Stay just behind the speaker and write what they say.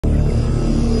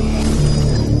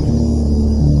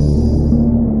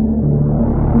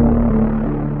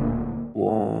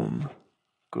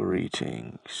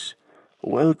Greetings.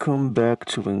 Welcome back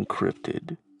to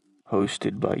Encrypto'd,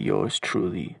 hosted by yours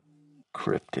truly,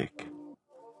 Cryptic.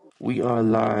 We are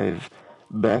live,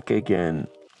 back again,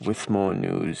 with more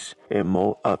news and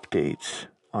more updates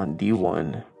on the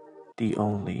one, the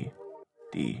only,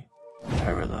 the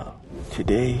Parallel.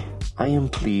 Today, I am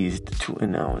pleased to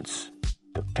announce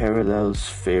the Parallel's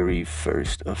very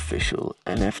first official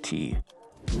NFT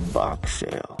box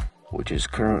sale, which is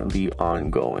currently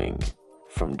ongoing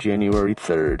from January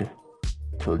 3rd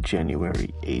till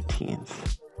January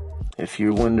 18th. If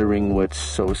you're wondering what's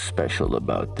so special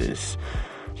about this,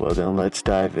 well then let's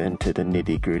dive into the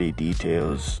nitty-gritty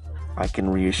details. I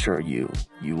can reassure you,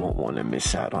 you won't want to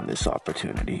miss out on this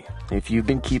opportunity. If you've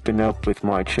been keeping up with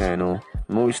my channel,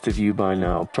 most of you by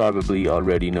now probably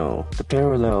already know the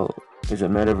Parallel is a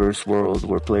metaverse world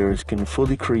where players can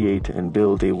fully create and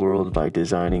build a world by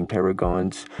designing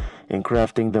paragons and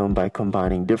crafting them by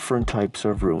combining different types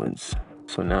of ruins.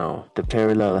 So now, the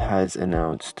Parallel has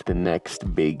announced the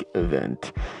next big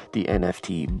event, the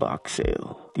NFT box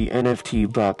sale. The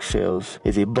NFT box sales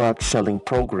is a box selling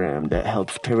program that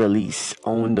helps Paralease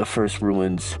own the first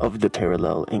ruins of the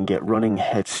Parallel and get running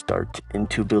head start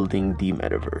into building the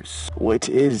metaverse. What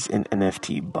is an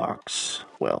NFT box?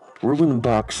 Well, ruin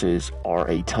boxes are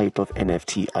a type of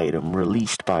NFT item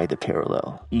released by the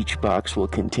Parallel. Each box will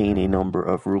contain a number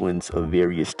of ruins of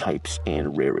various types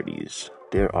and rarities.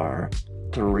 There are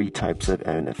 3 types of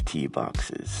NFT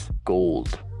boxes: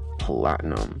 gold,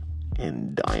 platinum,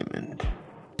 and diamond.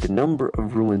 The number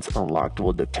of ruins unlocked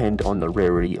will depend on the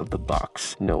rarity of the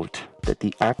box. Note that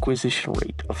the acquisition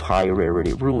rate of high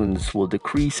rarity ruins will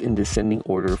decrease in descending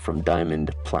order from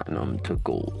diamond, platinum to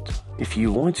gold. If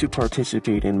you want to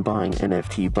participate in buying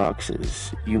NFT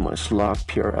boxes, you must lock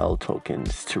PRL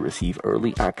tokens to receive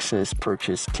early access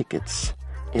purchase tickets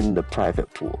in the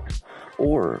private pool,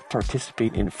 or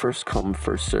participate in first come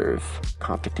first serve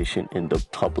competition in the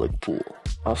public pool.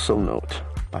 Also note,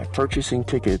 by purchasing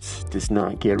tickets does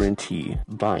not guarantee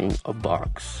buying a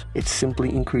box. It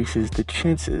simply increases the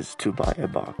chances to buy a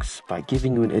box by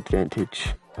giving you an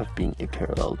advantage of being a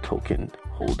Parallel token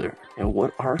holder. And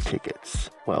what are tickets?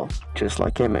 Well, just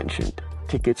like I mentioned,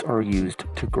 tickets are used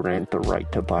to grant the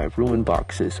right to buy ruin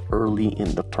boxes early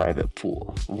in the private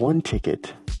pool. 1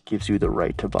 ticket gives you the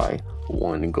right to buy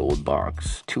 1 gold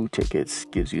box. 2 tickets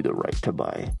gives you the right to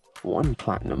buy 1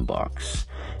 platinum box,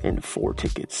 and 4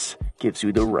 tickets gives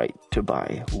you the right to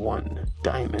buy 1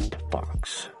 diamond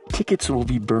box. Tickets will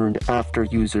be burned after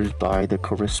users buy the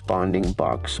corresponding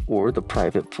box or the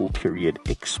private pool period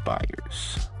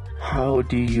expires. How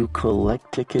do you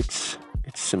collect tickets?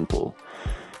 It's simple.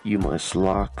 You must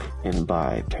lock and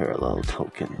buy Parallel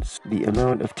tokens. The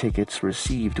amount of tickets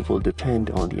received will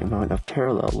depend on the amount of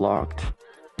Parallel locked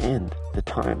and the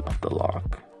time of the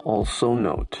lock. Also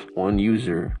note, one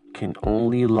user can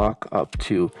only lock up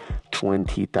to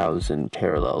 20,000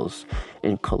 Parallels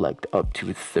and collect up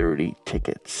to 30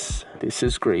 tickets. This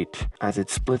is great as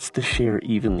it splits the share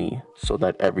evenly so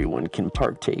that everyone can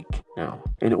partake. Now,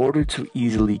 in order to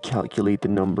easily calculate the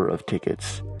number of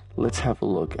tickets, let's have a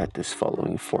look at this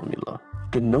following formula.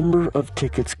 The number of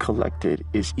tickets collected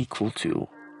is equal to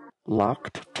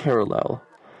locked Parallel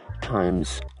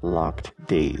times locked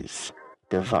days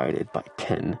divided by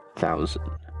 10,000.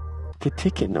 The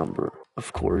ticket number,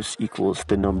 of course, equals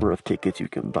the number of tickets you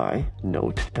can buy.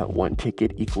 Note that 1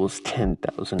 ticket equals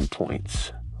 10,000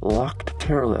 points. Locked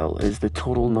Parallel is the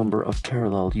total number of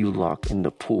Parallel you lock in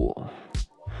the pool.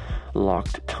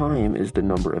 Locked time is the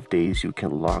number of days you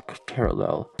can lock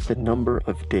Parallel. The number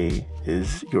of day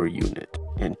is your unit.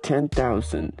 And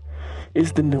 10,000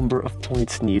 is the number of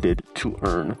points needed to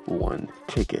earn 1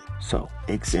 ticket. So,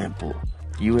 example,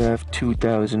 you have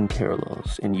 2,000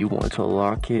 Parallels and you want to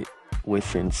lock it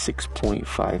within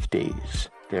 6.5 days.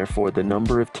 Therefore, the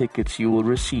number of tickets you will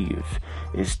receive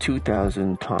is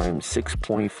 2,000 times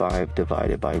 6.5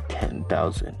 divided by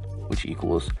 10,000, which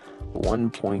equals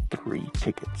 1.3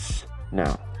 tickets.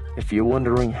 Now, if you're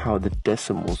wondering how the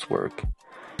decimals work,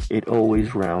 it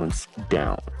always rounds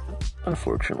down,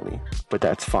 unfortunately, but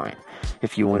that's fine.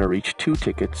 If you want to reach 2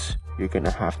 tickets, you're going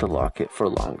to have to lock it for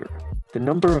longer. The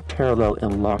number of Parallel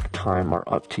and lock time are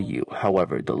up to you.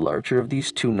 However, the larger of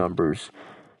these 2 numbers,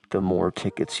 the more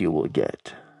tickets you will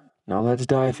get. Now let's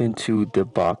dive into the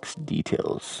box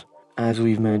details. As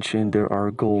we've mentioned, there are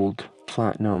gold,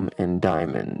 platinum, and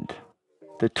diamond.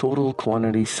 The total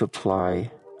quantity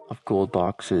supply of gold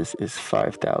boxes is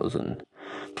 5,000,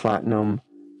 platinum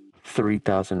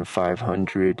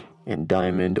 3,500, and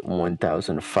diamond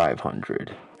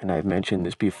 1,500. And I've mentioned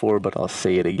this before, but I'll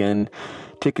say it again.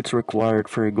 Tickets required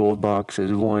for a gold box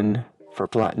is 1, for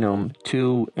platinum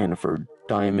 2, and for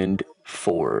Diamond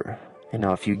 4. And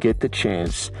now if you get the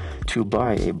chance to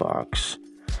buy a box,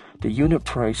 the unit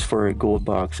price for a gold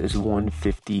box is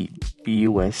 150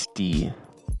 BUSD.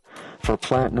 For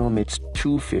platinum, it's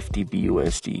 250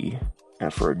 BUSD.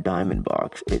 And for a diamond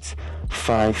box, it's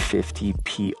 550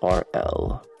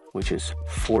 PRL, which is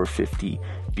 450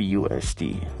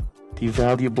 BUSD. The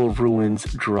valuable ruins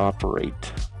drop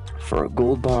rate. For a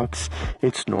gold box,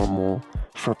 it's normal.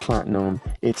 For platinum,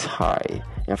 it's high.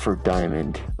 And for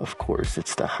diamond, of course,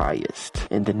 it's the highest.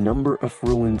 And the number of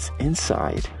ruins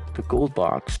inside the gold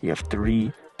box, you have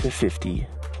 3 to 50,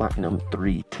 platinum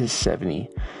 3 to 70,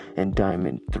 and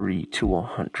diamond 3 to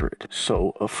 100.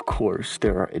 So, of course,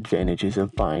 there are advantages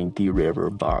of buying the rarer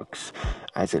box,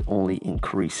 as it only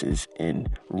increases in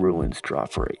ruins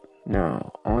drop rate.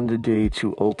 Now, on the day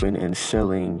to open and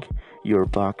selling your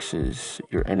boxes,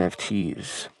 your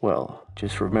NFTs, well,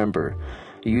 just remember,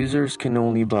 users can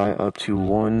only buy up to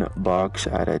one box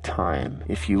at a time.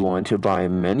 If you want to buy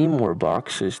many more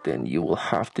boxes, then you will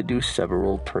have to do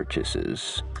several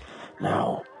purchases.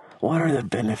 Now, what are the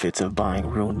benefits of buying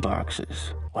ruin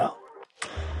boxes? Well,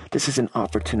 this is an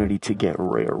opportunity to get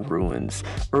rare ruins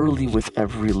early with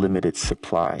every limited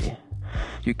supply.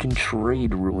 You can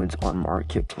trade ruins on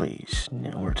Marketplace.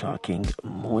 Now we're talking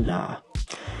moolah.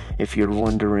 If you're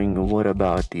wondering what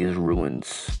about these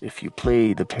ruins, if you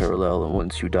play the parallel and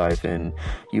once you dive in,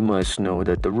 you must know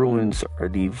that the ruins are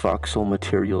the voxel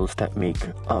materials that make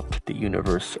up the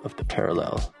universe of the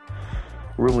parallel.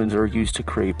 Ruins are used to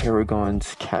create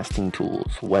paragons, casting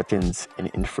tools, weapons, and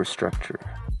infrastructure.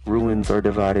 Ruins are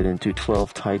divided into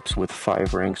 12 types with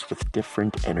 5 ranks with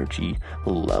different energy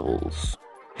levels.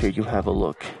 Here you have a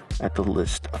look at the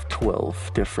list of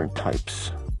 12 different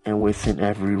types, and within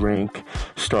every rank,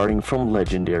 starting from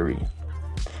legendary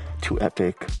to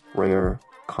epic, rare,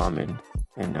 common,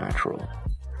 and natural.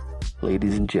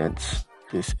 Ladies and gents,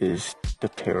 this is the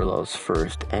Parallel's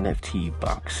first NFT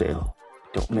box sale.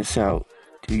 Don't miss out,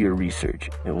 do your research,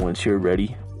 and once you're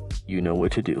ready, you know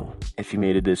what to do. If you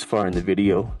made it this far in the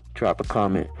video, drop a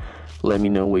comment, let me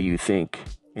know what you think,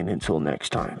 and until next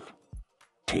time,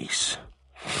 peace.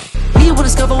 He will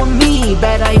discover with me,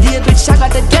 bad idea, bitch, I got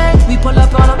the gang, we pull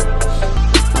up on him.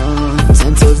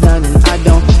 10 toes down and I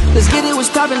don't. Let's get it, what's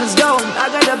poppin', let's go. I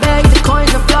got a bag, the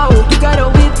coins, the flow. You got a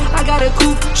whip, I got a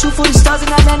coupe. Shoot for the stars and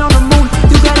I land on the moon.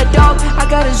 You got a dog, I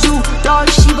got a zoo. Dog,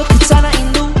 Shiba, Katana,